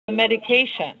the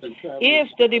medication. If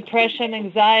the depression,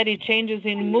 anxiety, changes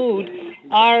in mood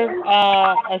are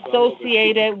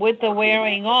associated with the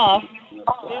wearing off,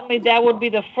 certainly that would be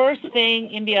the first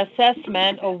thing in the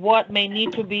assessment of what may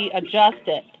need to be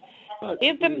adjusted.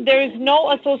 If there is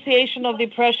no association of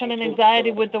depression and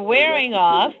anxiety with the wearing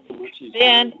off,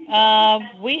 then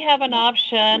we have an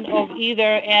option of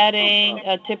either adding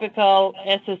a typical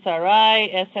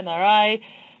SSRI, SNRI,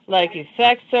 like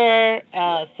Effexor,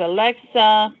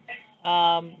 Celexa,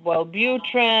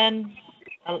 Wellbutrin,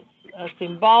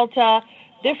 Cymbalta,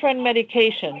 different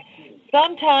medications.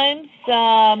 Sometimes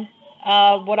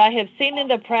what I have seen in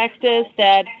the practice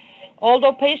that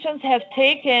although patients have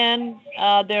taken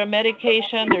their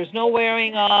medication, there's no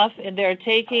wearing off, and they're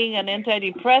taking an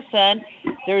antidepressant,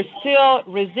 there's still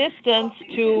resistance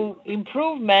to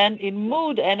improvement in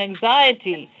mood and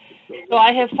anxiety. So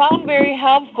I have found very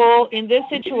helpful in this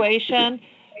situation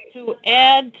to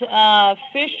add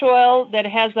fish oil that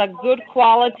has a good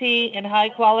quality and high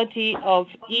quality of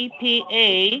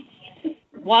EPA,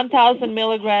 1,000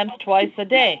 milligrams twice a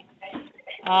day.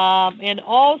 And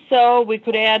also, we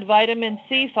could add vitamin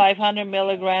C, 500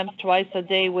 milligrams twice a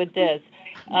day with this.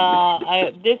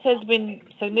 This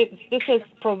has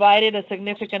provided a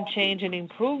significant change in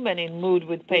improvement in mood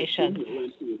with patients.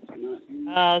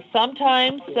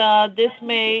 Sometimes this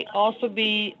may also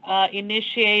be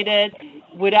initiated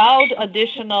without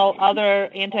additional other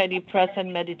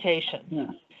antidepressant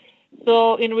medication.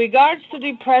 So in regards to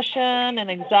depression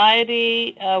and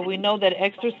anxiety, we know that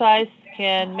exercise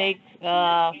can make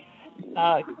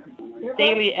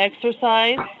daily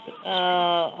exercise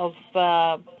of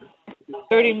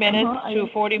 30 minutes to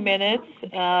 40 minutes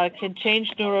can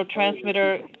change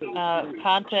neurotransmitter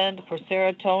content for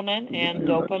serotonin and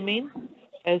dopamine,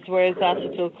 as well as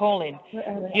acetylcholine.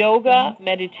 Yoga,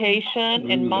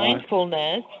 meditation, and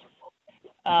mindfulness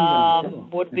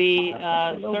would be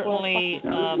certainly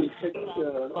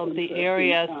of the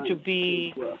areas to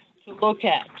look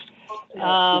at.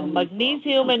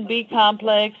 Magnesium and B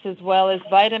complex, as well as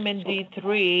vitamin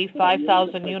D3,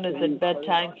 5,000 units at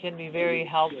bedtime, can be very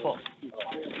helpful.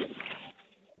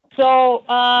 So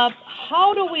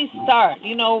how do we start?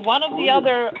 You know, one of the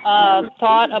other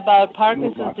thought about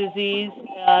Parkinson's disease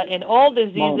and all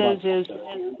diseases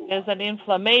is an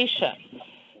inflammation.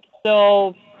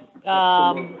 So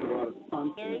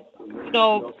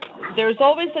there's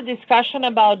always a discussion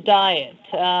about diet.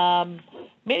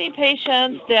 Many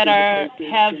patients that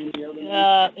have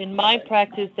in my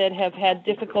practice that have had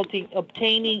difficulty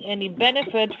obtaining any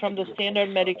benefit from the standard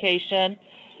medication,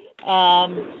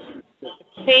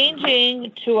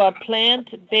 changing to a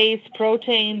plant-based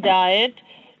protein diet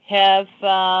has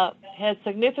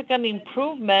significant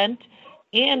improvement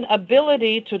in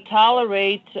ability to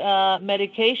tolerate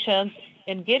medications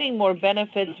and getting more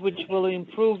benefits, which will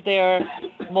improve their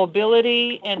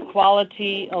mobility and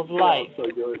quality of life.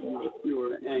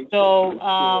 So,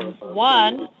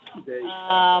 one,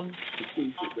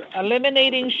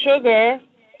 eliminating sugar,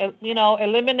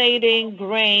 eliminating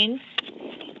grains,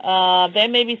 that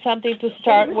may be something to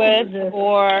start with,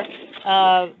 or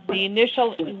the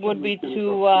initial would be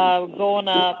to go on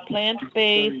a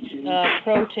plant-based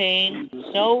protein,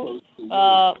 no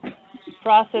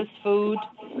processed food,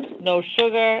 no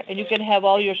sugar, and you can have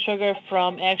all your sugar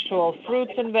from actual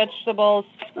fruits and vegetables,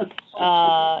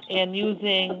 and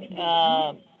using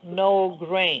no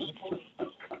grains.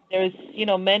 There's,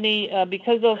 many,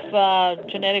 because of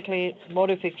genetically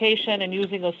modification and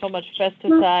using of so much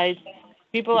pesticides,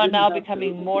 people are now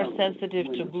becoming more sensitive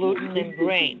to gluten and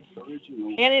grains,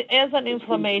 and it is an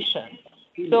inflammation.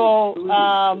 So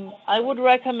I would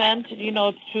recommend,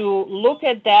 to look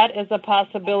at that as a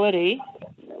possibility.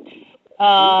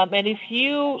 And if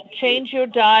you change your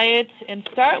diet and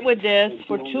start with this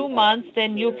for 2 months,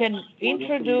 then you can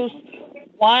introduce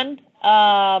one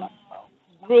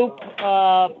group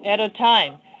at a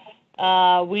time.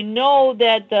 We know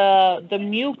that the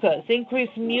mucus,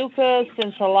 increased mucus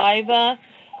and saliva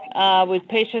in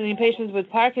patients with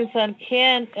Parkinson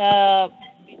can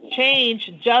change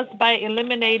just by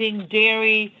eliminating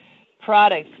dairy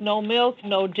products. No milk,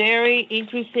 no dairy,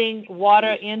 increasing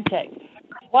water intake.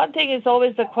 One thing is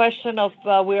always the question of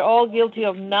we're all guilty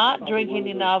of not drinking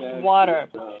enough water.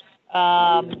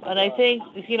 And I think,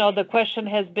 the question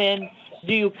has been,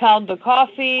 do you count the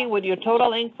coffee with your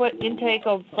total intake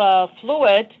of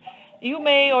fluid? You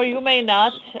may or you may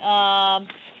not.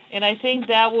 And I think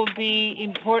that will be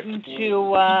important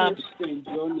to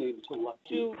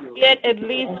get at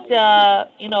least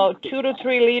 2 to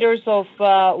 3 liters of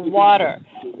water.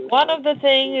 One of the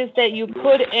things is that you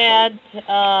could add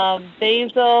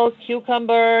basil,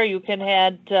 cucumber. You can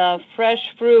add fresh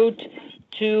fruit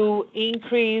to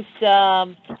increase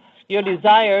your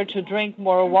desire to drink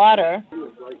more water.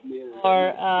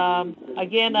 Or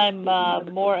again, I'm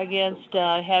more against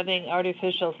having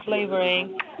artificial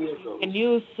flavoring. You can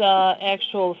use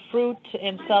actual fruit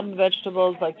and some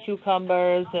vegetables like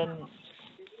cucumbers and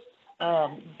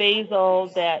basil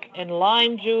and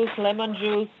lime juice, lemon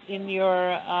juice in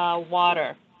your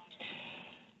water.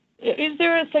 Is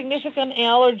there a significant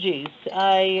allergies?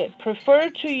 I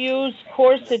prefer to use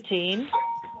quercetin,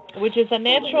 which is a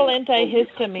natural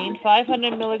antihistamine,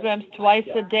 500 milligrams twice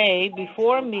a day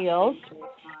before meals,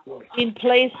 in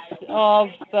place of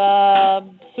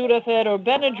Sudafed or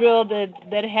Benadryl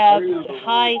that has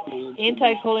high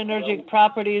anticholinergic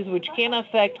properties, which can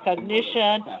affect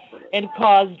cognition and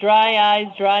cause dry eyes,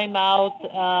 dry mouth,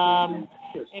 and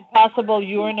possible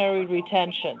urinary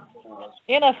retention,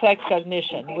 and affect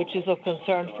cognition, which is of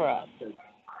concern for us.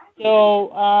 So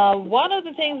one of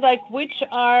the things, like, which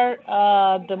are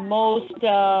the most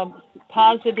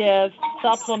positive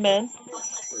supplements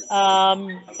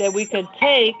that we could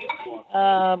take,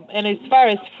 and as far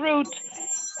as fruit,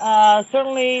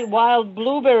 certainly wild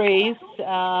blueberries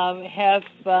have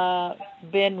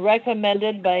been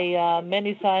recommended by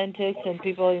many scientists and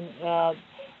people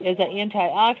as an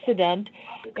antioxidant.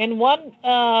 And one,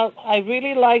 I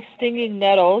really like stinging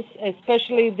nettles,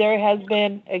 especially if there has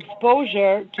been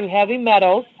exposure to heavy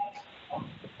metals.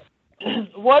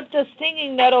 What the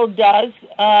stinging nettle does,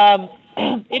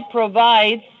 it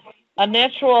provides a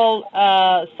natural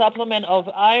supplement of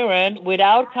iron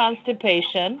without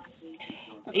constipation.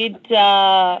 It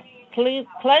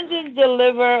cleanses the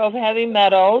liver of heavy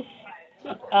metals.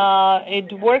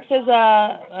 It works as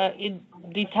a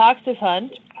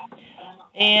detoxifiant.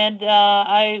 And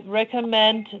I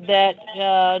recommend that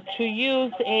to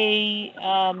use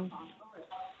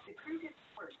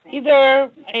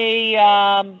either a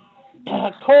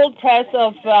cold press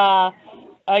of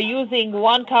using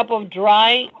 1 cup of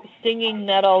dry stinging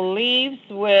nettle leaves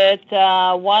with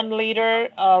 1 liter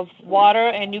of water,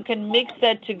 and you can mix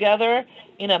that together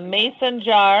in a mason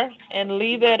jar and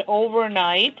leave it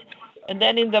overnight. And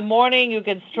then in the morning you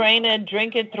can strain it,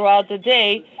 drink it throughout the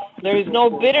day. There is no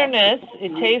bitterness.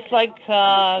 It tastes like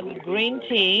green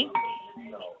tea.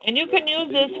 And you can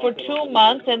use this for 2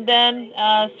 months and then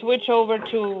switch over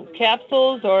to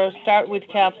capsules or start with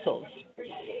capsules.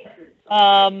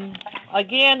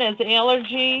 Again, as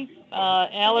allergy,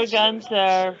 allergens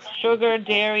are sugar,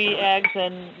 dairy, eggs,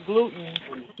 and gluten.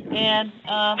 And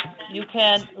you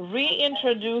can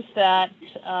reintroduce that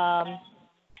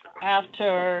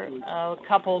after a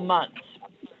couple months.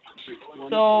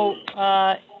 So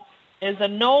as a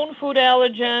known food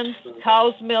allergens,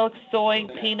 cow's milk, soy,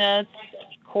 peanuts,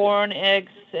 corn,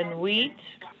 eggs, and wheat.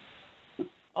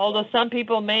 Although some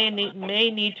people may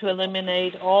need to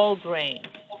eliminate all grains.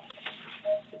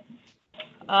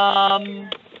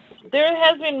 There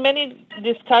has been many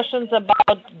discussions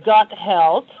about gut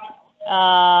health,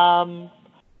 the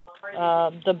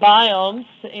biomes,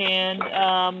 and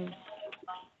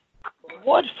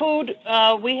what food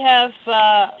we have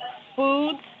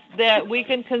foods that we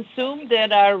can consume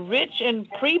that are rich in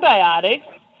prebiotics,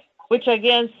 which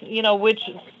again, which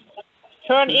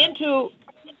turn into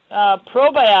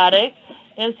probiotics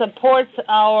and supports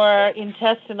our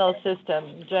intestinal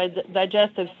system,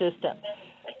 digestive system.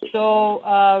 So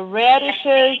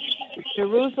radishes,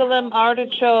 Jerusalem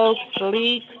artichokes,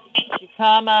 leeks,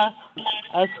 jicama,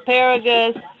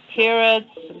 asparagus, carrots,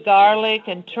 garlic,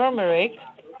 and turmeric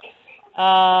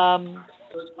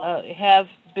have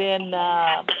been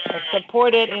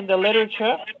supported in the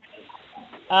literature.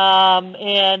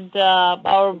 And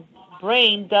our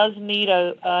brain does need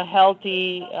a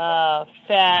healthy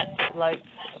fat like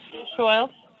fish oil.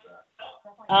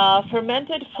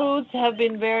 Fermented foods have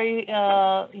been very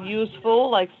useful,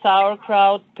 like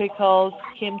sauerkraut, pickles,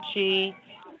 kimchi,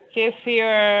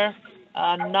 kefir,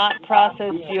 not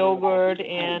processed yogurt,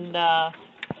 and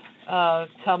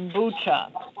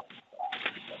kombucha.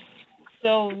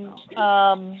 So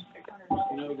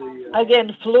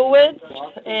again, fluids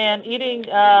and eating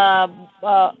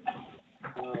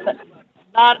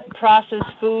not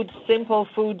processed food, simple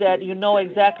food that you know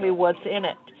exactly what's in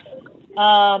it.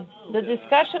 The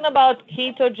discussion about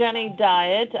ketogenic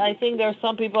diet, I think there are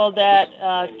some people that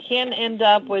can end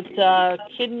up with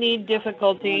kidney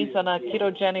difficulties on a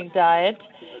ketogenic diet.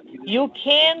 You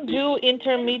can do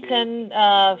intermittent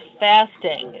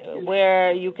fasting,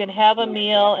 where you can have a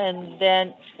meal and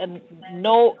then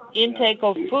no intake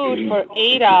of food for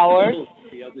 8 hours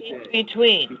in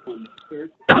between.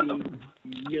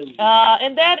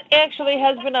 And that actually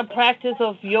has been a practice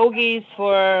of yogis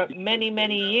for many,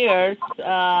 many years.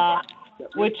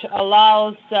 which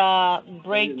allows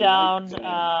breakdown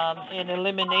and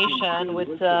elimination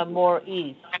with more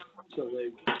ease.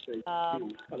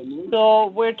 So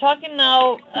we're talking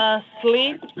now,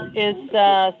 sleep is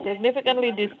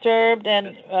significantly disturbed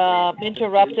and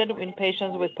interrupted in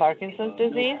patients with Parkinson's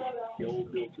disease.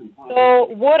 So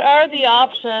what are the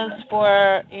options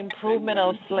for improvement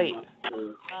of sleep?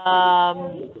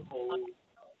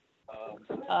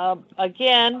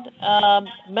 Again,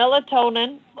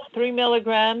 melatonin, 3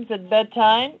 milligrams at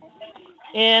bedtime.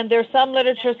 And there's some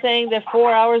literature saying that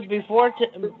 4 hours before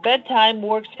bedtime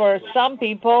works for some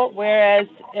people, whereas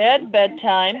at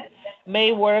bedtime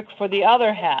may work for the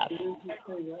other half.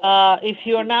 If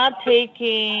you're not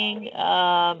taking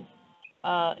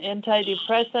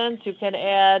antidepressants, you can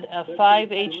add a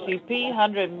 5-HTP,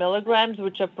 100 milligrams,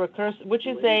 which is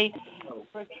a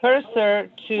precursor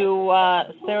to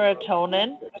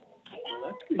serotonin.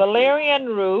 Valerian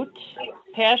root,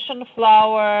 passion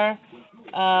flower,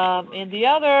 and the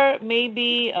other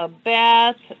maybe a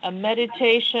bath, a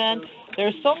meditation.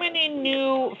 There's so many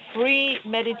new free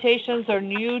meditations on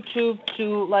YouTube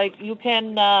you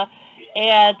can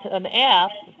add an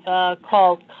app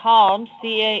called Calm,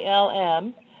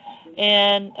 C-A-L-M,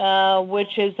 and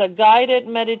which is a guided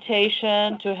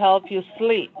meditation to help you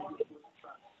sleep,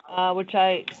 which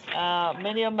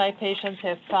many of my patients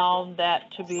have found that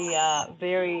to be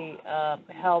very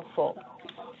helpful.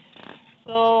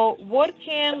 So what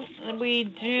can we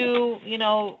do,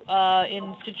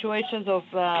 in situations of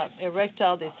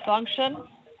erectile dysfunction?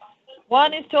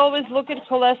 One is to always look at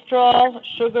cholesterol,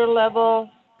 sugar level,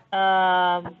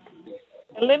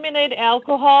 eliminate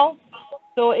alcohol.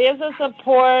 So as a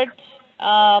support,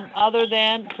 other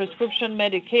than prescription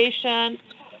medication,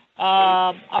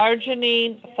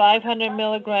 arginine, 500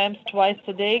 milligrams twice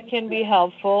a day can be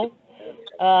helpful.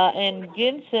 And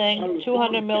ginseng,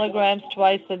 200 milligrams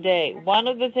twice a day. One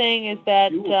of the things is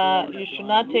that you should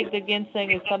not take the ginseng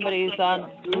if somebody is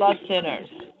on blood thinners.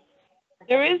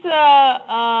 There is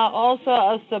also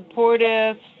a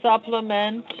supportive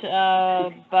supplement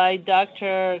by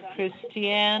Dr.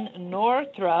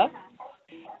 Krstevska,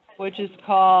 which is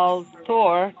called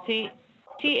Thor,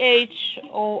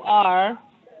 T-H-O-R.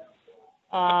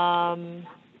 When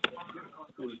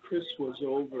Chris was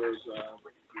over,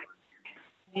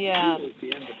 yeah.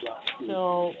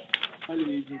 So.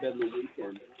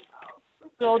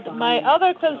 So my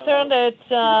other concern that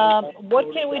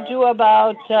what can we do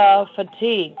about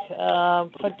fatigue?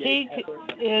 Fatigue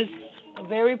is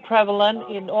very prevalent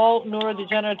in all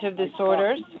neurodegenerative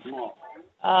disorders,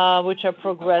 which are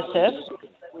progressive.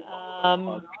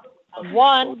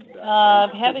 One,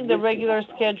 having the regular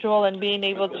schedule and being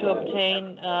able to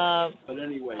obtain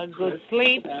a good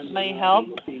sleep may help.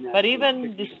 But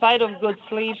even despite of good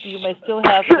sleep, you may still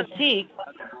have fatigue,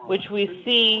 which we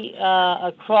see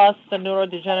across the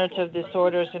neurodegenerative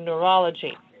disorders in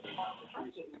neurology.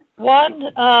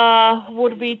 One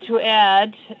would be to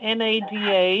add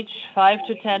NADH, 5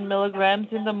 to 10 milligrams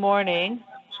in the morning.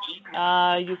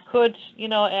 You could,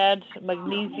 add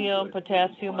magnesium,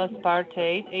 potassium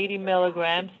aspartate, 80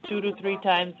 milligrams, 2 to 3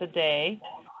 times a day.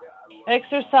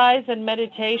 Exercise and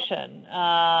meditation.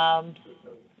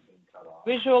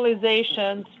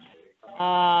 Visualizations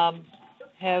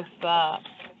have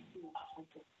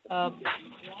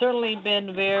certainly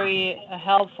been very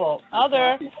helpful.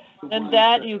 Other than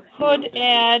that, you could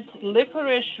add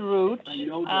licorice root.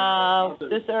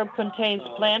 This herb contains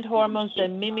plant hormones that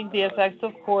mimic the effects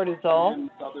of cortisol.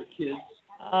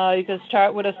 You can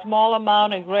start with a small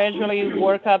amount and gradually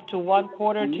work up to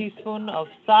 1/4 teaspoon of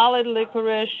solid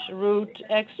licorice root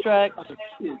extract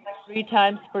 3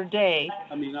 times per day.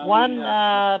 One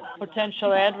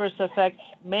potential adverse effect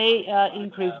may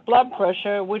increase blood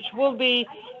pressure, which will be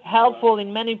helpful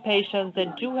in many patients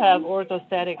that do have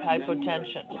orthostatic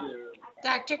hypotension.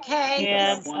 Dr. K,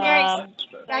 And,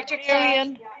 Dr.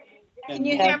 K, can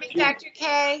you hear me, Dr.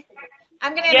 K?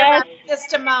 I'm going to Yes. interrupt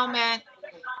just a moment.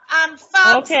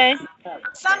 Folks, Okay.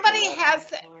 somebody has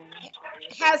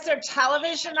their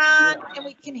television on, and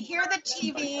we can hear the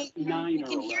TV. We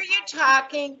can hear you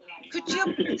talking. Could you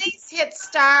please hit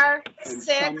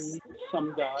 *6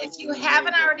 if you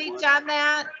haven't already done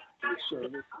that?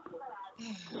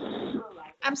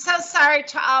 I'm so sorry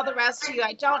to all the rest of you.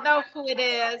 I don't know who it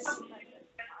is.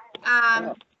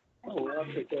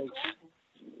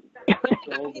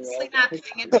 Obviously not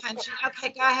paying attention. Okay,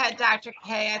 go ahead, Dr.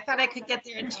 K. I thought I could get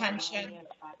their attention.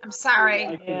 I'm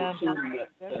sorry. Yeah.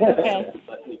 Okay.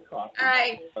 All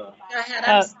right, go ahead.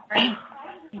 I'm sorry.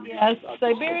 Yes,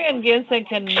 Siberian ginseng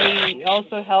can be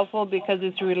also helpful because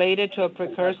it's related to a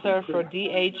precursor for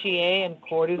DHEA and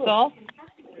cortisol.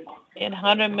 and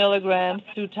 100 milligrams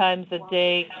 2 times a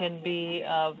day can be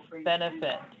of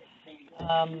benefit.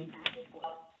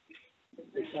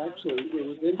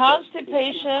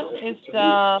 Constipation is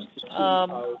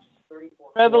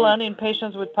prevalent in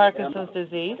patients with Parkinson's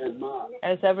disease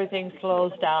as everything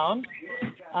slows down.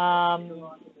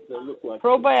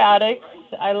 Probiotics,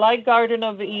 I like Garden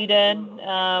of Eden,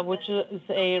 which is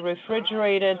a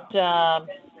refrigerated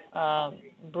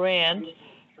brand,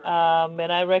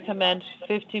 and I recommend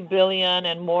 50 billion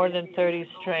and more than 30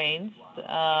 strains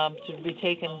to be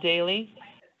taken daily,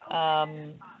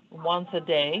 once a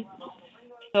day.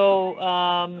 So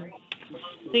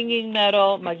singing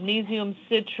nettle, magnesium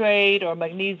citrate or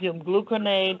magnesium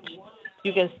gluconate,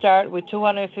 you can start with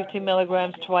 250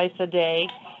 milligrams twice a day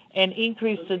and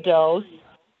increase the dose.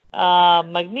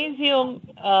 Magnesium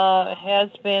has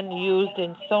been used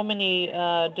in so many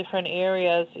different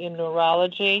areas in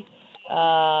neurology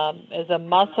as a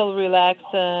muscle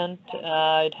relaxant.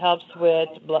 It helps with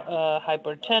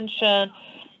hypertension.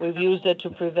 We've used it to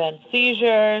prevent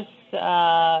seizures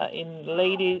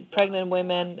in pregnant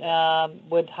women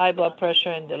with high blood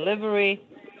pressure and delivery.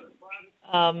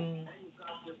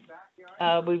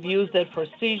 We've used it for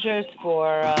seizures,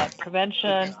 for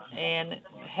prevention, and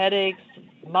headaches,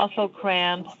 muscle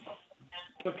cramps,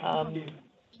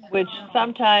 which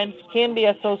sometimes can be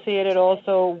associated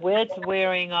also with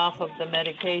wearing off of the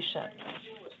medication.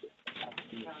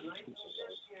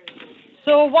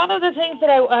 So one of the things that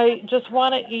I just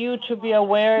wanted you to be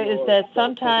aware is that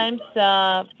sometimes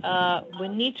we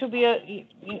need to be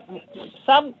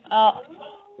some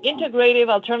integrative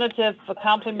alternative for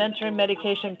complementary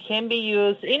medication can be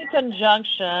used in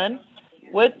conjunction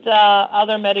with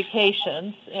other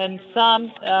medications, and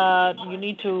some you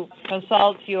need to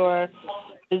consult your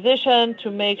physician to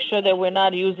make sure that we're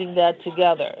not using that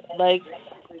together. Like,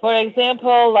 for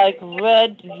example, like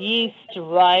red yeast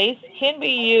rice can be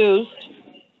used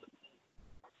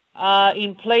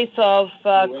in place of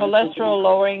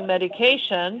cholesterol-lowering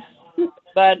medications,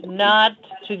 but not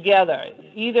together.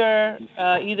 Either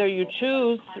you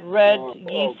choose red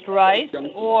yeast rice,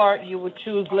 or you would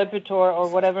choose Lipitor or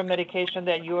whatever medication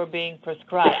that you are being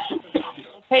prescribed.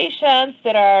 Patients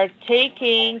that are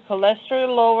taking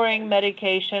cholesterol-lowering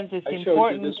medications, it's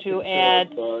important to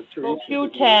add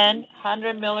CoQ10,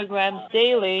 100 milligrams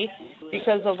daily,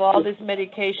 because of all these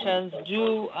medications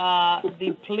do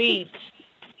deplete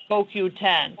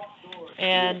CoQ10,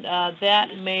 and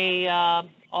that may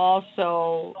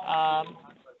also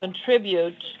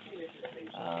contribute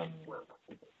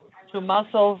to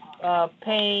muscle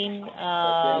pain,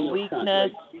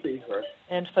 weakness,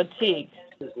 and fatigue.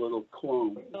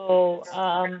 So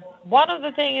one of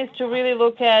the things is to really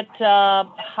look at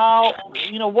how,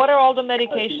 what are all the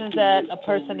medications that a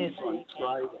person is,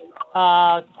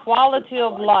 quality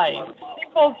of life,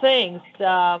 simple things.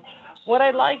 What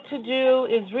I'd like to do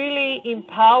is really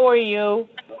empower you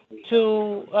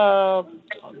to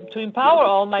empower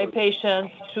all my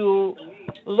patients to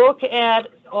look at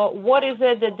what is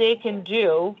it that they can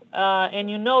do,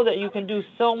 and you know that you can do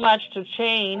so much to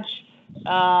change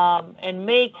and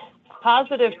make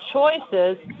positive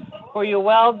choices for your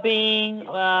well-being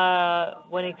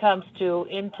when it comes to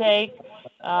intake,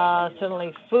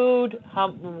 certainly food,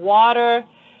 water.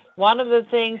 One of the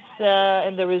things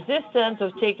and the resistance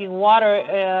of taking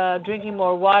water, drinking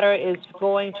more water, is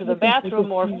going to the bathroom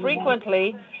more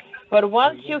frequently. But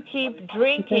once you keep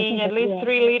drinking at least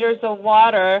 3 liters of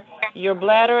water, your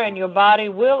bladder and your body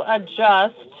will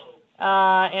adjust,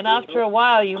 and after a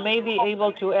while you may be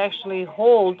able to actually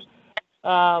hold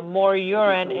more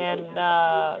urine and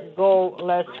go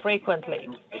less frequently.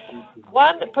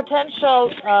 One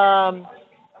potential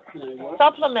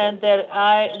supplement that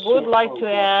I would like to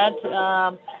add,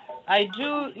 I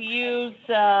do use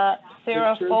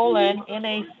Cerefolin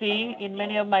NAC in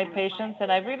many of my patients,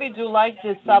 and I really do like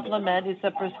this supplement. It's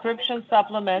a prescription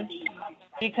supplement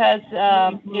because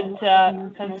it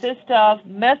consists of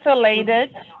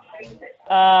methylated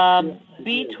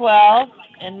B12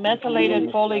 and methylated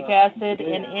folic acid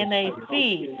and NAC.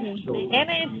 The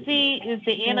NAC is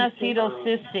the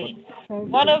N-acetylcysteine.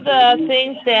 One of the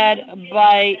things that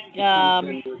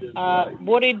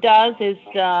what it does is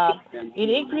it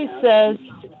increases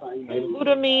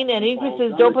glutamine and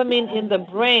increases dopamine in the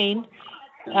brain.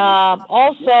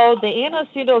 Also, the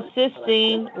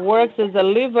N-acetylcysteine works as a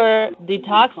liver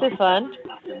detoxifiant,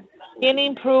 can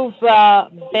improve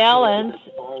balance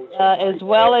as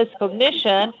well as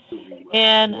cognition,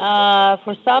 and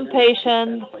for some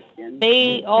patients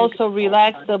may also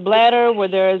relax the bladder where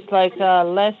there is like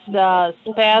less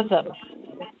spasm.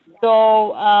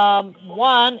 So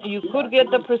one, you could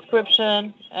get the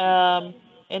prescription,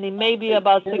 and it may be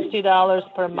about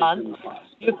 $60 per month.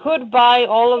 You could buy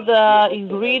all of the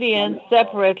ingredients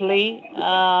separately.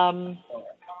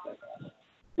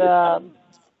 The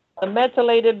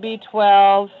methylated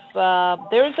B12.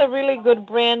 There is a really good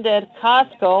brand at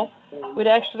Costco, which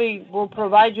actually will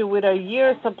provide you with a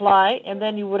year supply, and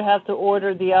then you would have to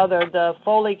order the other, the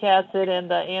folic acid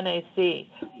and the NAC,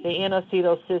 the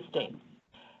N-acetylcysteine.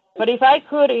 But if I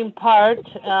could impart,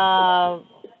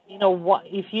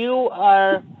 if you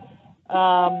are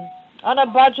on a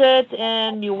budget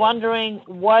and you're wondering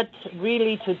what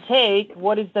really to take,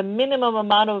 what is the minimum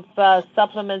amount of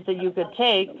supplements that you could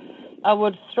take, I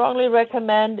would strongly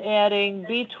recommend adding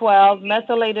B12,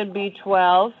 methylated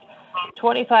B12,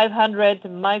 2,500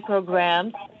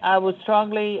 micrograms. I would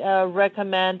strongly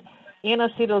recommend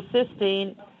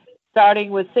N-acetylcysteine,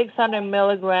 starting with 600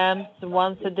 milligrams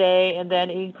once a day and then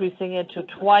increasing it to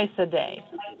twice a day.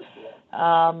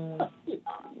 And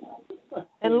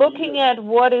looking at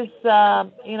what is,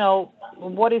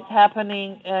 what is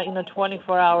happening in a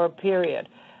 24-hour period.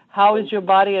 How is your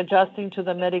body adjusting to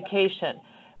the medication?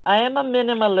 I am a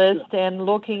minimalist, and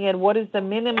looking at what is the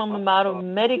minimum amount of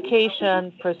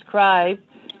medication prescribed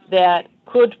that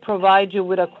could provide you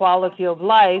with a quality of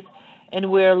life, and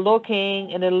we're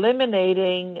looking and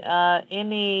eliminating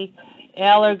any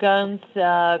allergens,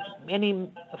 any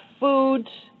food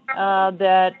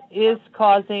that is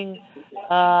causing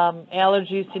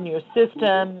allergies in your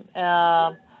system,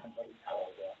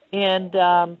 and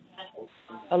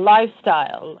a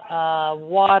lifestyle,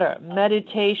 water,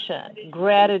 meditation,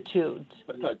 gratitude,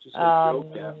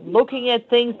 looking at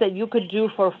things that you could do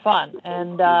for fun.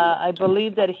 And I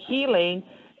believe that healing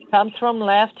comes from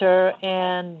laughter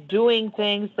and doing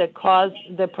things that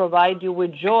provide you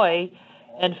with joy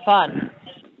and fun.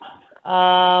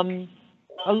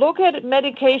 Look at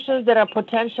medications that are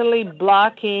potentially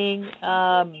blocking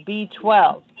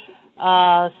B12.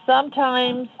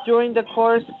 Sometimes during the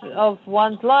course of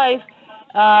one's life,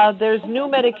 there's new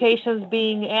medications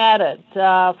being added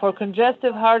for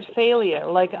congestive heart failure,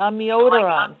 like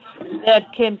amiodarone,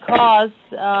 that can cause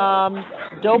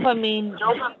dopamine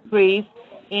decrease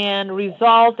and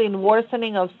result in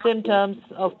worsening of symptoms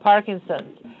of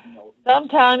Parkinson's.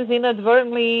 Sometimes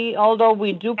inadvertently, although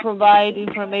we do provide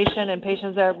information and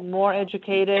patients are more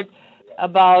educated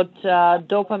about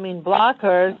dopamine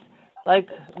blockers, like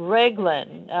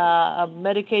Reglan, a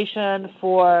medication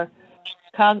for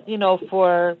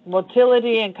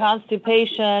motility and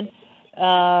constipation,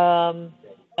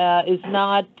 is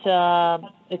not,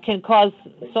 it can cause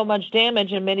so much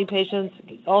damage, and many patients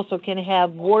also can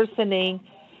have worsening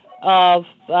of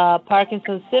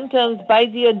Parkinson's symptoms by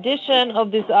the addition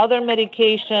of these other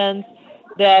medications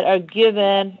that are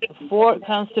given for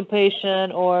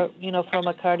constipation or, from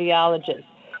a cardiologist.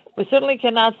 We certainly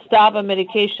cannot stop a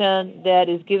medication that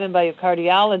is given by a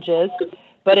cardiologist,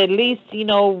 but at least,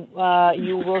 you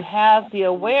will have the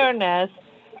awareness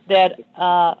that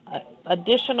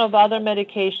addition of other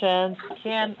medications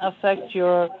can affect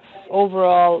your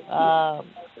overall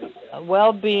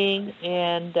well-being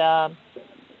and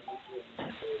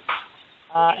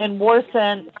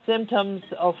worsen symptoms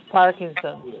of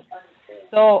Parkinson's.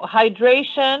 So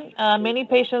hydration, many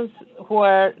patients who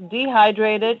are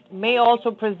dehydrated may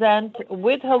also present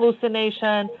with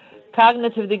hallucination,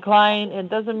 cognitive decline. It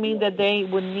doesn't mean that they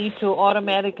would need to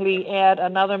automatically add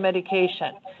another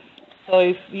medication. So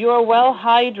if you're well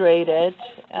hydrated,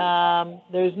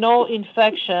 there's no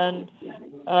infection,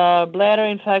 bladder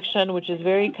infection, which is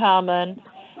very common.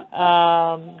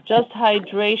 Just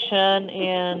hydration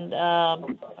and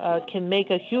can make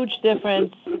a huge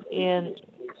difference in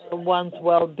one's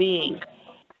well-being.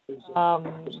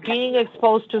 Being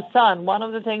exposed to sun. One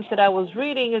of the things that I was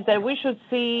reading is that we should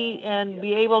see and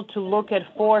be able to look at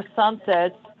 4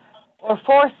 sunsets or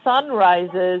 4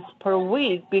 sunrises per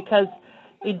week, because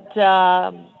it's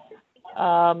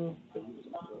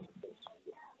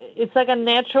like a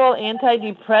natural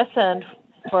antidepressant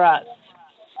for us.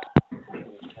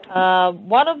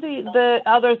 One of the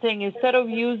other thing, instead of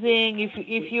using,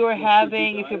 if you're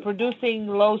producing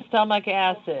low stomach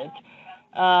acid,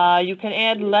 you can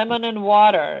add lemon and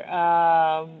water,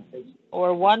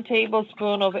 or 1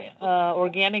 tablespoon of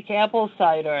organic apple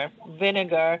cider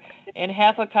vinegar and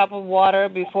half a cup of water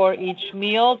before each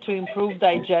meal to improve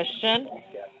digestion.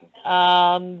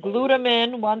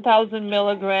 Glutamine, 1,000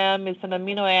 milligram, is an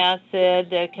amino acid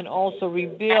that can also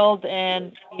rebuild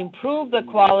and improve the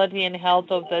quality and health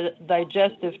of the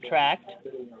digestive tract.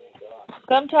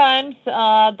 Sometimes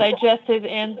digestive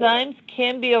enzymes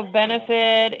can be of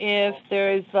benefit if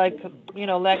there is lack of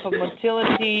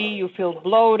motility, you feel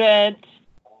bloated.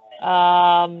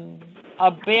 a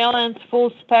balanced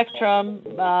full spectrum,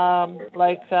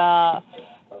 like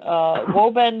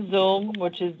Wobenzym,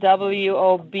 which is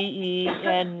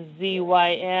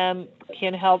WOBENZYM,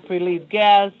 can help relieve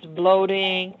gas,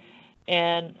 bloating,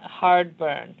 and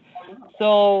heartburn.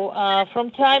 So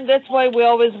that's why we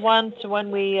always want, when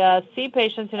we see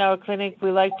patients in our clinic, we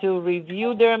like to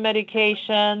review their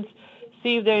medications,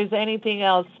 see if there's anything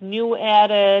else new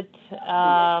added,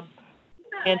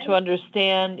 and to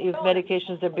understand if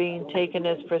medications are being taken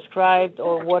as prescribed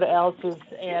or what else is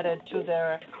added to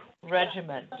their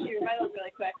regimen.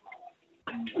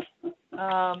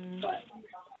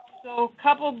 So a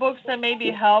couple books that may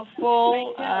be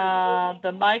helpful,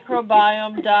 The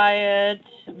Microbiome Diet,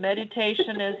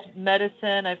 Meditation is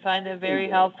Medicine. I find it very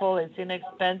helpful. It's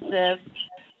inexpensive.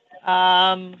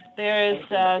 There is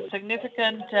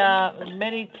significant,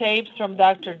 many tapes from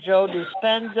Dr. Joe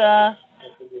Dispenza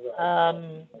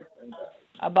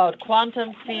about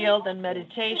quantum field and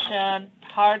meditation,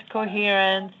 heart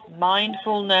coherence,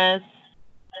 mindfulness,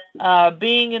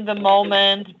 being in the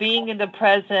moment, being in the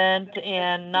present,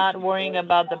 and not worrying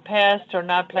about the past or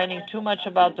not planning too much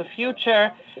about the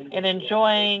future, and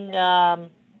enjoying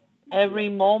every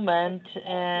moment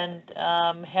and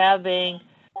having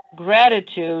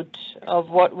gratitude of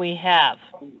what we have.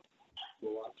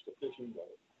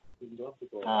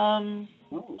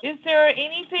 Is there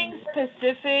anything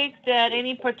specific that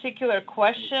any particular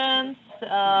questions,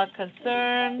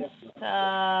 concerns?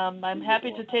 I'm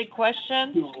happy to take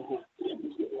questions.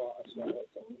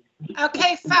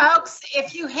 Okay, folks,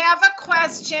 if you have a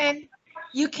question,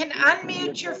 you can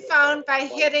unmute your phone by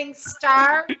hitting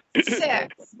 *6.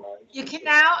 You can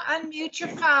now unmute your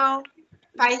phone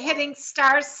by hitting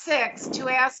 *6 to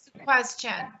ask a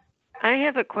question. I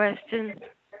have a question.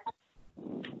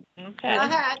 Okay. Go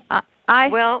ahead.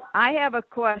 I have a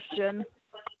question.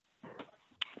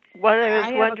 What I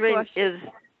was wondering is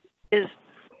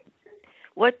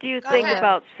what do you think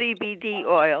about CBD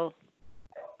oil?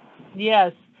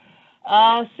 Yes.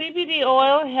 CBD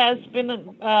oil has been,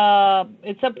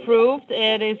 it's approved.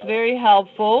 It is very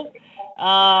helpful.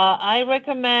 I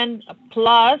recommend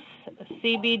Plus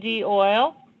CBD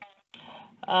oil.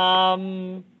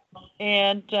 And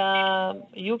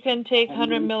you can take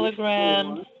 100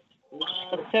 milligrams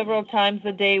several times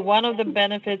a day. One of the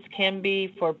benefits can be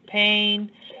for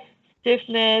pain,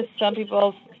 stiffness. Some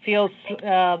people feel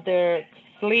their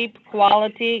sleep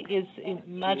quality is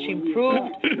much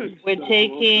improved with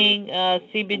taking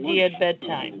CBD at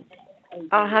bedtime.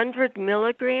 100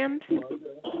 milligrams?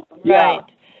 Right.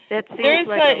 That seems There's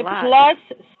like a lot. Plus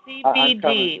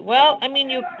CBD. Well, I mean,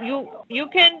 you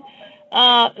can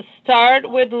start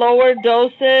with lower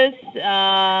doses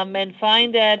and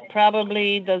find that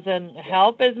probably doesn't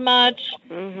help as much.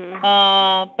 Mm-hmm.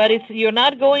 But you're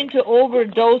not going to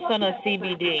overdose on a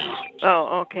CBD.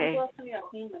 Oh, okay.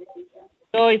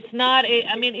 So it's not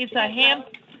it's a hemp,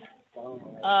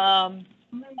 and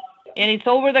it's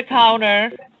over the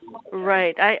counter.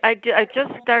 Right. I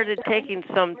just started taking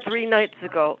some 3 nights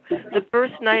ago. The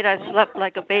first night I slept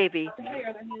like a baby.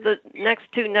 The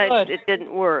next 2 nights Good. it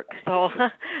didn't work. So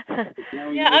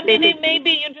Yeah, I mean,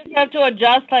 maybe you just have to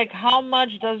adjust, like how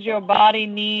much does your body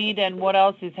need and what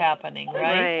else is happening,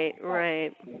 right?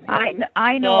 Right. I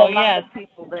know So, a lot yes. of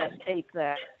people that take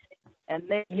that, and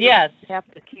they Yes. have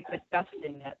to keep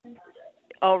adjusting it.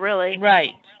 Oh, really?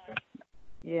 Right.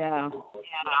 Yeah.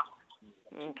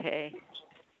 Okay.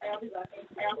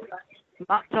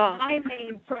 My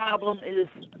main problem is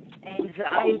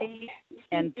anxiety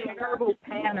and terrible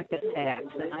panic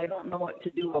attacks, and I don't know what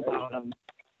to do about them.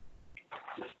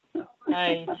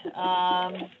 Right.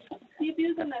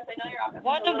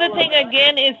 One of the things,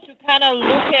 again, is to kind of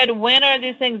look at when are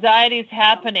these anxieties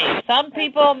happening. Some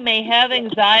people may have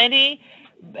anxiety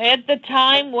at the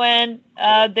time when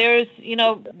there's,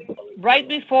 right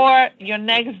before your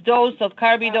next dose of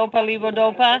carbidopa,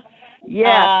 levodopa.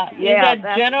 Yeah. Is that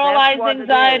generalized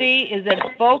anxiety? Is it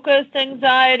focused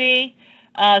anxiety?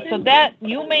 So that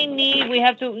you may need, we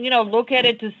have to, look at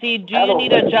it to see, do you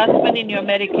need adjustment in your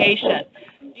medication?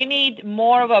 You need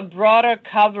more of a broader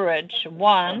coverage.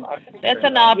 One, that's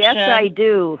an option. Yes, I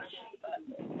do.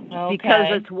 Okay.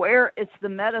 Because it's the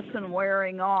medicine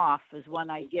wearing off is when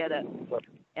I get it,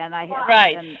 and I have,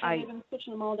 Right. and I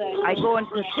go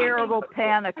into terrible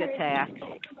panic attacks.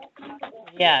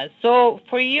 Yeah. So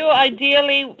for you,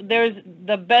 ideally,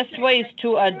 the best way is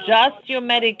to adjust your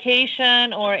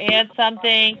medication or add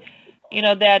something,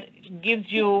 that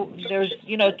gives you,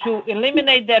 to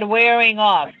eliminate that wearing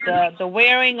off. The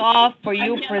wearing off for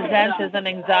you presents as an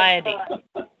anxiety.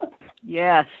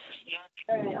 Yes.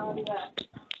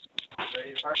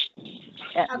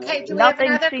 Okay, do we have Nothing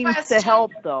another seems question? to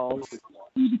help, though.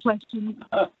 Question.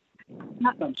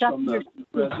 Comes from the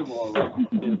reservoir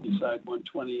right beside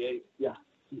 128. Yeah.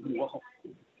 Wow.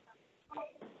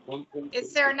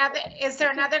 Is there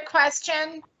another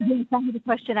question? Yes, I have a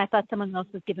question. I thought someone else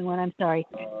was giving one. I'm sorry.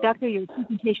 Doctor, your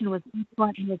presentation was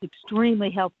excellent and was extremely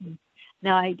helpful.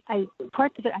 Now, I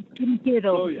parts of it, I couldn't hear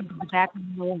those in the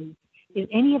background noise. Is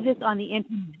any of this on the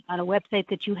internet, on a website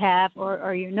that you have, or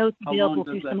are your notes available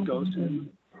through some of them?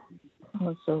 Oh,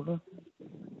 it's over.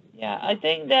 Yeah, I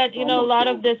think that, a lot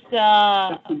of this,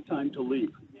 That's some time to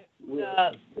leave.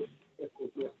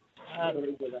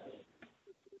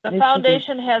 the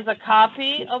foundation has a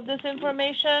copy of this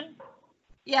information.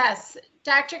 Yes,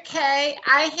 Dr. K,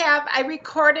 I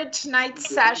recorded tonight's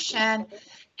session,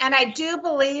 and I do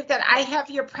believe that I have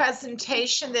your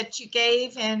presentation that you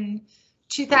gave in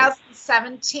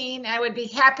 2017. I would be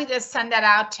happy to send that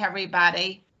out to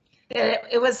everybody.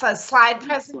 It was a slide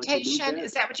presentation.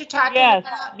 Is that what you're talking about?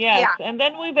 Yes. Yeah. And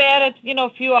then we've added, a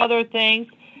few other things.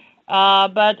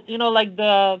 But, like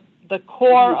the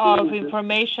core of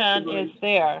information is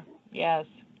there. Yes.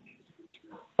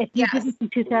 If you did this in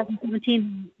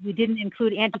 2017, you didn't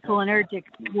include anticholinergic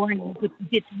warnings, which you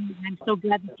did. I'm so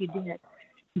glad that you did it,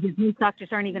 because most doctors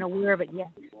aren't even aware of it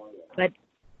yet. But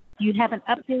do you have an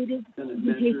updated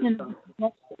presentation?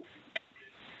 Okay.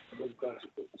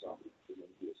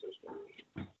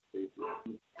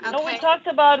 No, we talked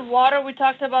about water. We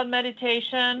talked about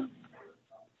meditation.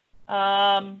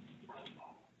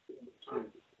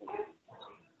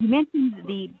 You mentioned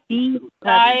the B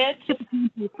diet.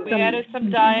 We added some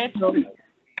diet.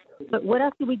 But what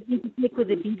else do we need to take with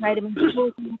the B vitamins?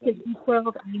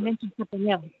 B12. You mentioned something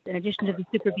else in addition to the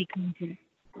super B content.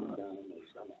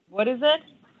 What is it?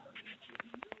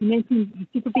 You mentioned the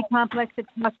super B complex that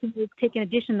must be taken in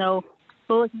addition, though.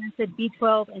 Folic acid,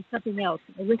 B12, and something else.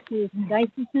 Erythritol,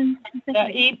 dicycin. The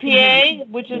EPA,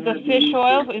 which is the fish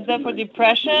oil, is that for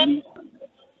depression?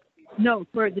 No,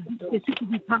 for the super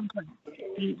B complex.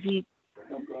 The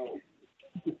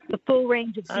full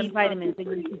range of B vitamins that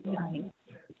you're using.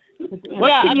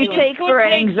 What can you take for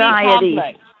anxiety?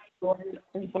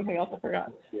 Something else I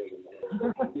forgot.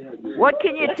 What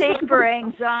can you take for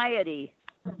anxiety?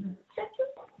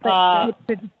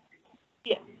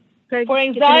 For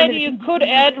anxiety, you could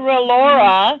add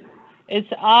Relora. It's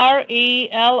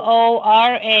RELORA,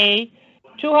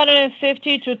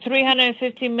 250 to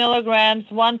 350 milligrams,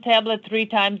 1 tablet 3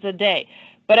 times a day.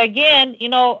 But again,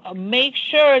 make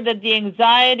sure that the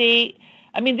anxiety,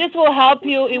 this will help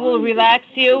you. It will relax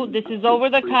you. This is over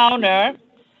the counter.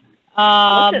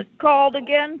 What's it called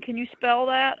again? Can you spell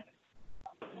that?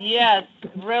 Yes,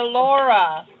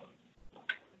 Relora.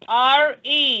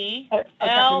 RELORA,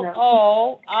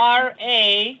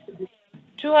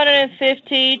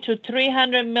 250 to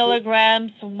 300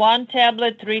 milligrams, 1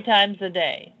 tablet 3 times a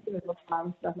day.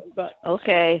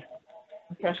 Okay.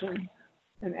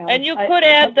 And you could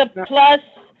add the plus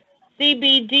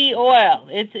CBD oil.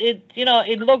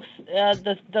 It looks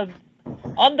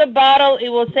on the bottle it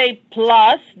will say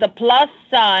plus, the plus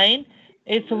sign.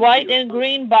 It's white and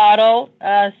green bottle,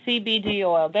 CBD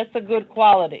oil. That's a good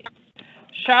quality.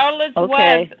 Charlotte's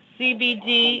Web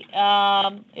CBD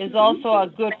is also a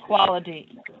good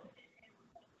quality.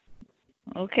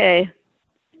 Okay.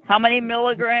 How many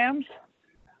milligrams?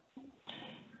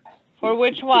 For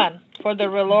which one? For the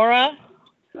Relora?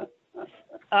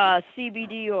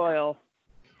 CBD oil.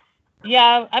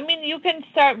 Yeah, you can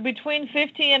start between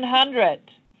 50 and 100.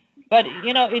 But,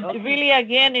 it really,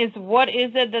 again, is what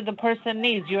is it that the person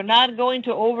needs. You're not going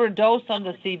to overdose on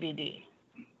the CBD.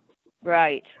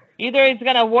 Right. Either it's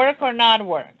going to work or not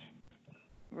work.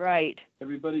 Right.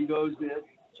 Everybody goes there.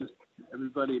 Just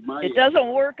everybody. It doesn't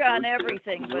work on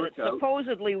everything, but it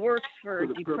supposedly works for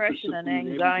depression and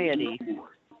anxiety.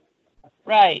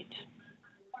 Right.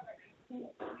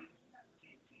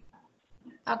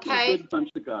 Okay. Good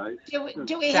bunch of guys.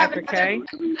 Do we have Dr.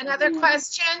 another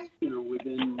question?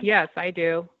 Yes, I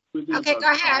do. Okay,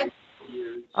 go ahead.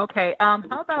 Okay. How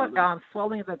about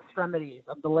swelling of extremities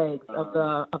of the legs, of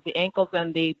the ankles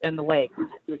and the legs?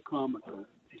 They're comical.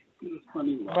 It's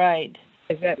funny. Right.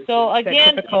 So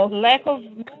again, lack of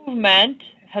movement.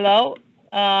 Hello.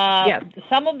 Yes.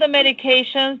 Some of the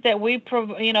medications that we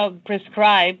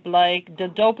prescribe, like the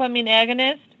dopamine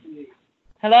agonist.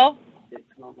 Hello.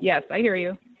 Yes, I hear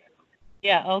you.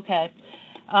 Yeah. Okay.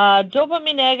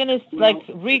 Dopamine agonists like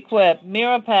Requip,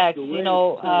 Mirapax,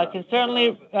 can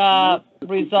certainly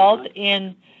result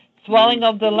in swelling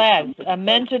of the legs.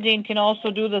 Mentodine can also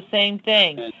do the same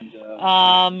thing.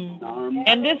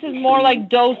 And this is more like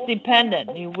dose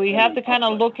dependent. We have to kind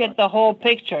of look at the whole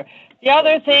picture. The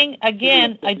other thing,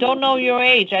 again, I don't know your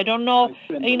age. I don't know,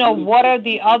 what are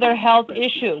the other health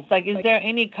issues? Like, is there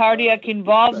any cardiac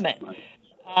involvement?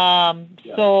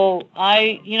 So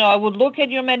I would look at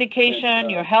your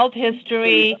medication, your health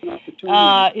history.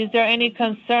 Is there any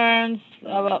concerns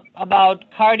about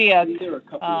cardiac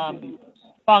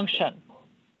function?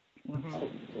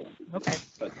 Okay.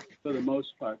 But for the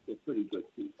most part, they're pretty good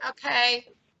people. Okay.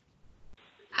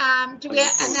 Do we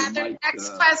have another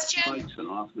next question?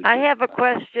 I have a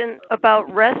question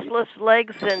about restless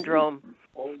leg syndrome.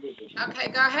 Okay,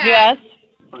 go ahead. Yes.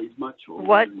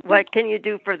 What can you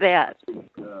do for that?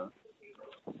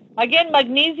 Again,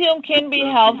 magnesium can be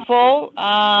helpful.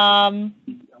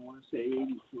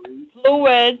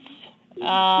 Fluids.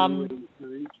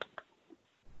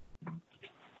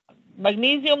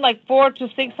 Magnesium like 400 to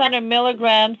 600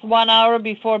 milligrams 1 hour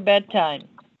before bedtime.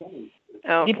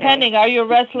 Okay. Depending, are you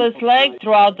restless leg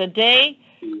throughout the day?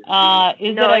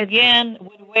 Is it again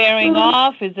with wearing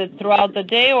off? Is it throughout the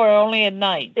day or only at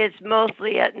night? It's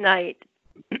mostly at night.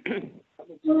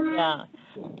 Yeah.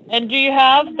 And do you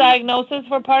have diagnosis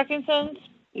for Parkinson's?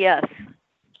 Yes.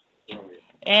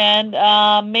 And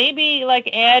maybe like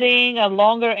adding a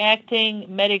longer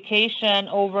acting medication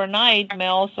overnight may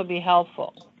also be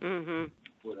helpful. Mm-hmm.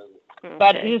 Okay.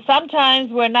 But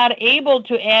sometimes we're not able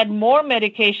to add more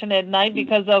medication at night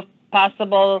because of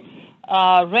possible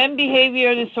REM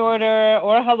behavior disorder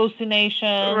or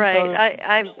hallucinations.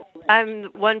 Right. I'm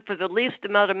one for the least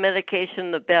amount of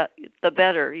medication, the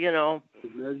better,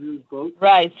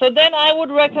 Right. So then I would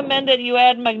recommend that you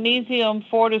add magnesium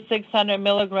 400 to 600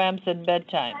 milligrams at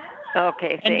bedtime.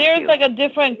 Okay. And there's like a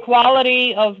different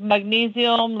quality of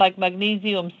magnesium, like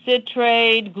magnesium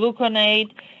citrate,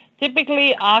 gluconate.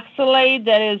 Typically, oxalate,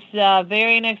 that is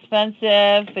very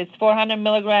inexpensive. It's 400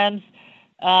 milligrams.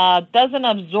 Doesn't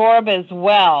absorb as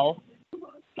well.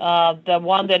 The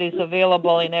one that is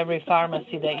available in every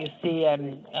pharmacy that you see.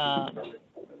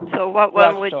 So what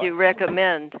one would you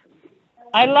recommend?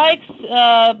 I like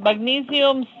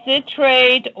magnesium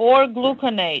citrate or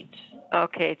gluconate.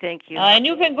 Okay, thank you. And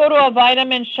you can go to a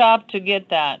vitamin shop to get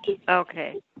that.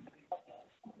 Okay.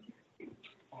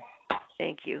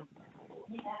 Thank you.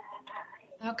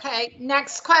 Okay,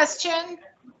 next question.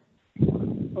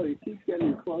 Oh, you keep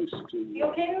getting close to.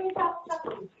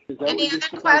 Any other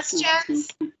questions?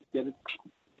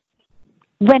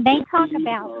 When they talk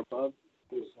about, Go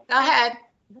ahead.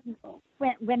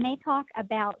 when they talk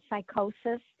about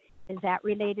psychosis, is that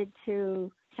related to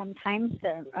sometimes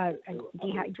the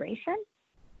dehydration?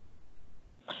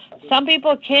 Some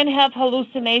people can have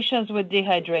hallucinations with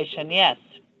dehydration, yes.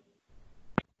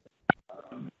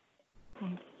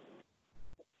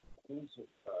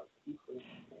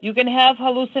 You can have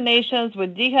hallucinations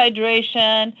with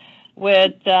dehydration,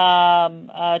 with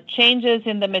changes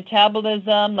in the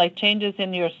metabolism, like changes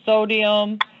in your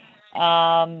sodium.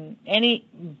 Any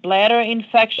bladder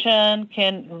infection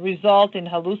can result in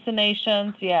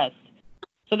hallucinations, yes.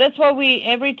 So that's why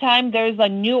every time there's a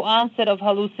new onset of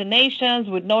hallucinations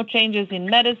with no changes in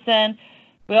medicine,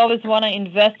 we always want to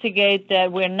investigate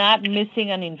that we're not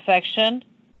missing an infection.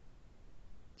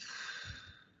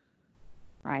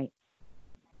 Right.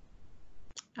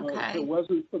 Okay. If it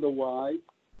wasn't for the Y.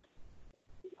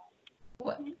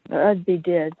 They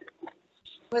did.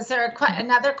 Was there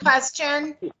another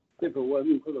question? If it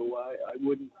wasn't for the Y, I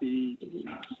wouldn't be.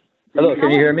 Hello,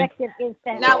 can you hear me?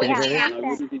 No, we I can't.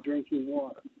 wouldn't be drinking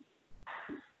water.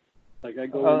 Like I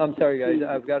go. I'm sorry, guys.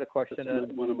 I've got a question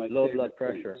on One of my low favorite blood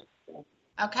pressure.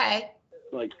 Okay.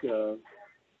 Like.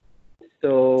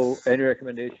 So, any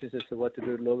recommendations as to what to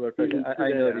do with low blood pressure? I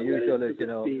know the usual is,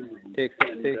 take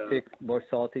more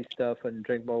salty stuff and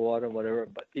drink more water and whatever,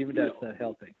 but even that's not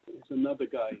helping. There's another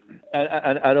guy.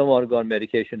 I don't want to go on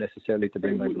medication necessarily to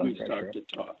bring my blood pressure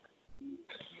up.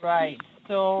 Right.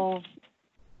 So,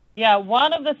 yeah,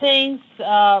 one of the things,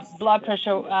 blood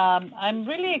pressure, I'm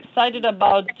really excited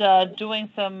about doing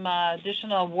some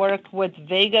additional work with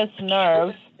vagus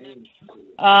nerve.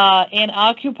 In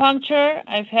acupuncture,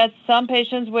 I've had some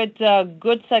patients with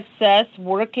good success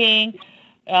working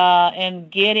and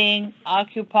getting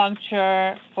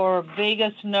acupuncture for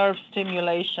vagus nerve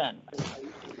stimulation.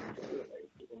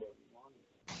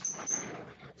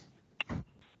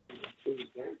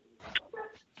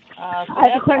 So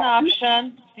that's an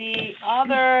option. The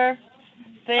other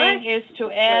thing is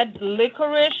to add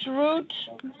licorice root.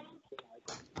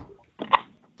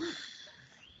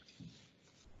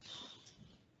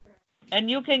 And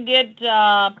you can get,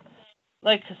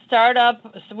 start up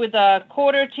with a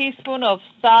 1/4 teaspoon of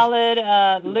solid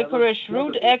licorice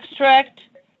root extract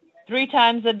 3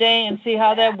 times a day and see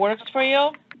how that works for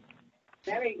you.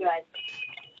 Very good.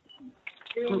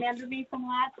 You remember me from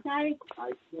last night?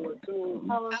 I saw it too.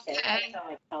 Oh, okay. Okay. That's how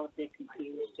I felt a bit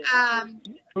confused.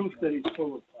 Proof that he's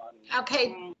full of potty.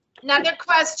 Okay, another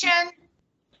question?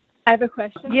 I have a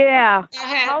question. Yeah. Go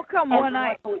ahead. How come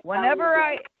whenever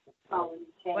I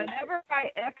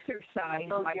exercise,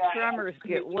 my tremors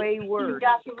get way worse?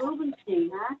 Dr.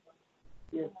 Rubenstein, huh?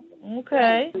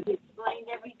 Okay. He explained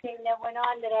everything that went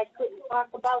on that I couldn't talk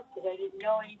about because I didn't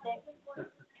know anything.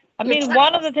 I mean,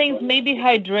 one of the things may be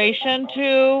hydration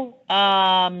too.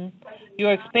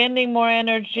 You're expending more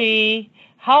energy.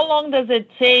 How long does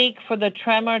it take for the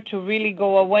tremor to really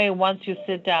go away once you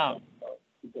sit down?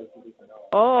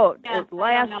 Oh, it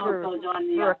lasts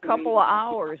for a couple of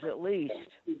hours at least.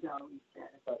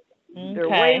 They're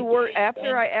way worse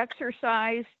after I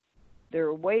exercise.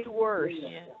 They're way worse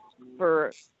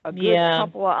for a good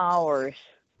couple of hours.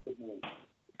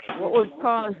 What would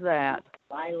cause that?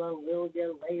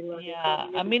 Yeah,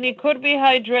 I mean, it could be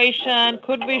hydration,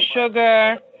 could be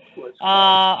sugar.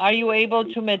 Are you able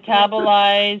to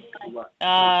metabolize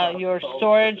your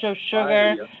storage of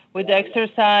sugar with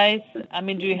exercise? I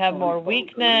mean, do you have more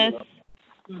weakness?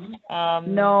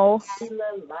 No.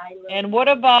 And what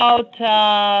about,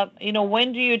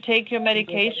 when do you take your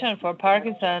medication for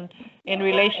Parkinson in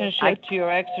relationship to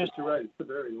your exercise?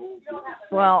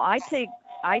 Well,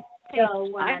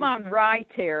 I'm on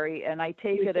Rytary, and I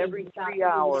take it every 3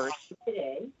 hours.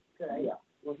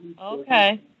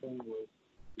 Okay.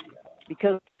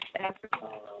 Because after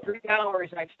 3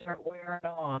 hours, I start wearing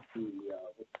off.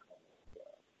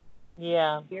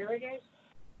 Yeah.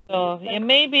 So it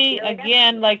may be,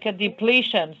 again, like a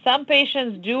depletion. Some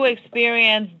patients do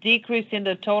experience decrease in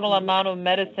the total amount of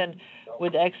medicine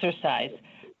with exercise.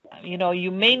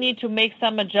 You may need to make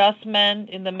some adjustment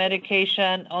in the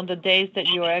medication on the days that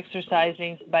you are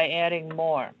exercising by adding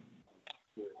more.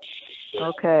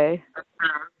 Okay.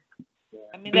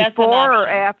 I mean, that's before or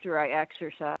after I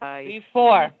exercise?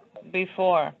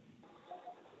 Before.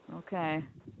 Okay.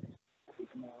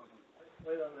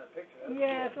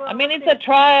 I mean, it's a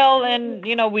trial, and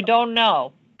we don't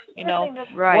know.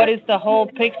 Right. What is the whole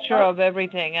picture of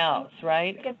everything else,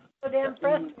 right?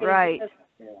 Right.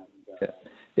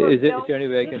 Is there any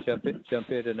way I can jump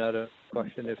in another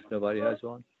question if nobody has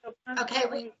one?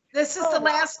 Okay, this is the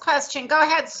last question. Go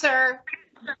ahead, sir.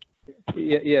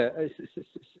 Yeah.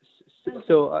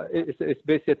 So it's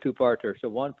basically a two-parter. So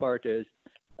one part is,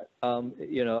 I'm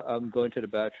going to the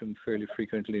bathroom fairly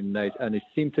frequently at night, and it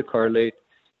seems to correlate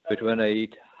with when I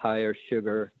eat higher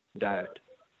sugar diet.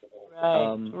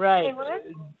 Right.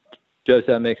 Does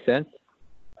that make sense?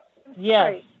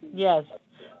 Yes.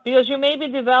 Because you may be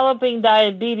developing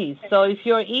diabetes. So if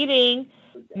you're eating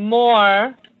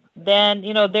more, then,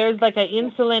 there's like an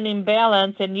insulin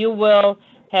imbalance, and you will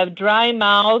have dry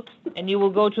mouth, and you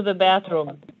will go to the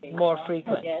bathroom more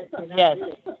frequent. Yes.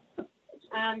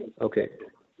 Okay.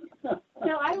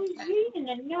 So I was reading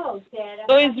a note that.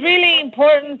 So it's really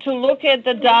important to look at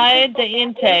the diet, the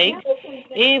intake.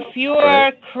 If you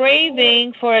are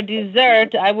craving for a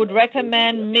dessert, I would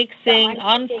recommend mixing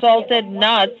unsalted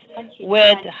nuts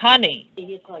with honey,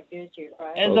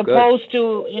 as opposed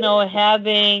to,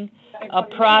 having a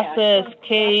processed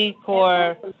cake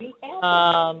or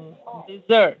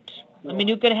dessert. I mean,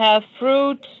 you can have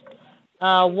fruit,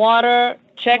 water,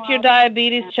 check your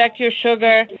diabetes, check your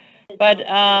sugar. But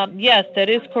yes, that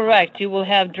is correct. You will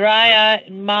have dry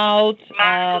mouth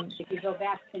and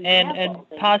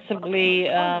possibly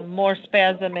more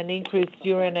spasm and increased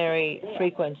urinary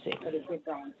frequency.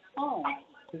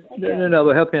 No,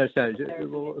 but help me understand. A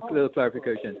little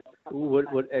clarification.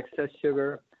 Would excess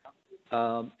sugar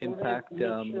impact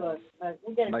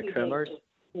my tremors?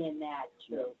 It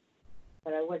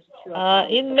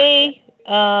may.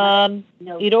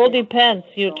 It all depends.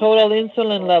 Your total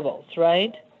insulin levels,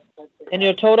 right? And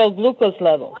your total glucose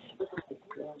levels.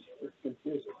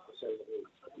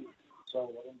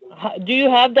 Do you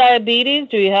have diabetes?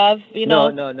 Do you have, No,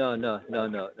 I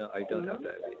don't have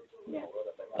diabetes.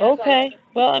 Okay.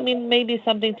 Well, I mean, maybe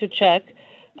something to check.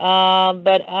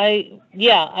 But I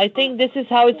think this is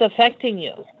how it's affecting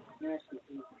you.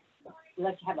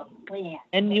 Let's have a plan.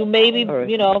 And you may be,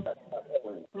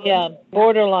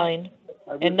 borderline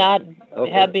and not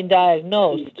have been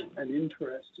diagnosed.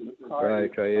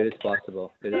 Right. It is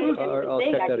possible. I'll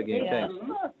check that again.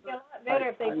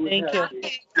 Thanks. Thank you.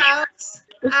 Okay, folks.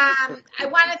 I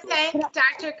want to thank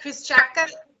Dr. Krstevska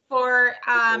for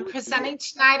presenting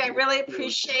tonight. I really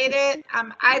appreciate it.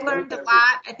 I learned a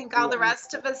lot. I think all the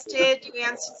rest of us did. You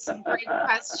answered some great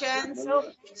questions.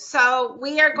 So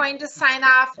we are going to sign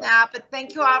off now, but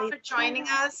thank you all for joining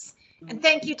us. And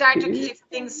thank you, Dr. K, for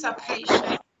being so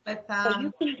patient with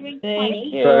with, Thank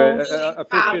you. I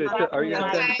appreciate it. So are you going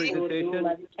to send a presentation?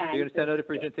 Are you going to send out a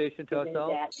presentation to us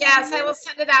all? yes, I will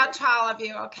send it out to all of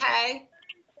you, okay?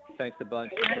 Thanks a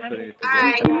bunch for putting it All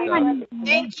right. together.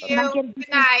 Thank you. Good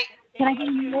night. Can I get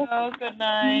you? Oh, good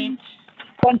night.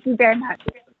 Thank you very much.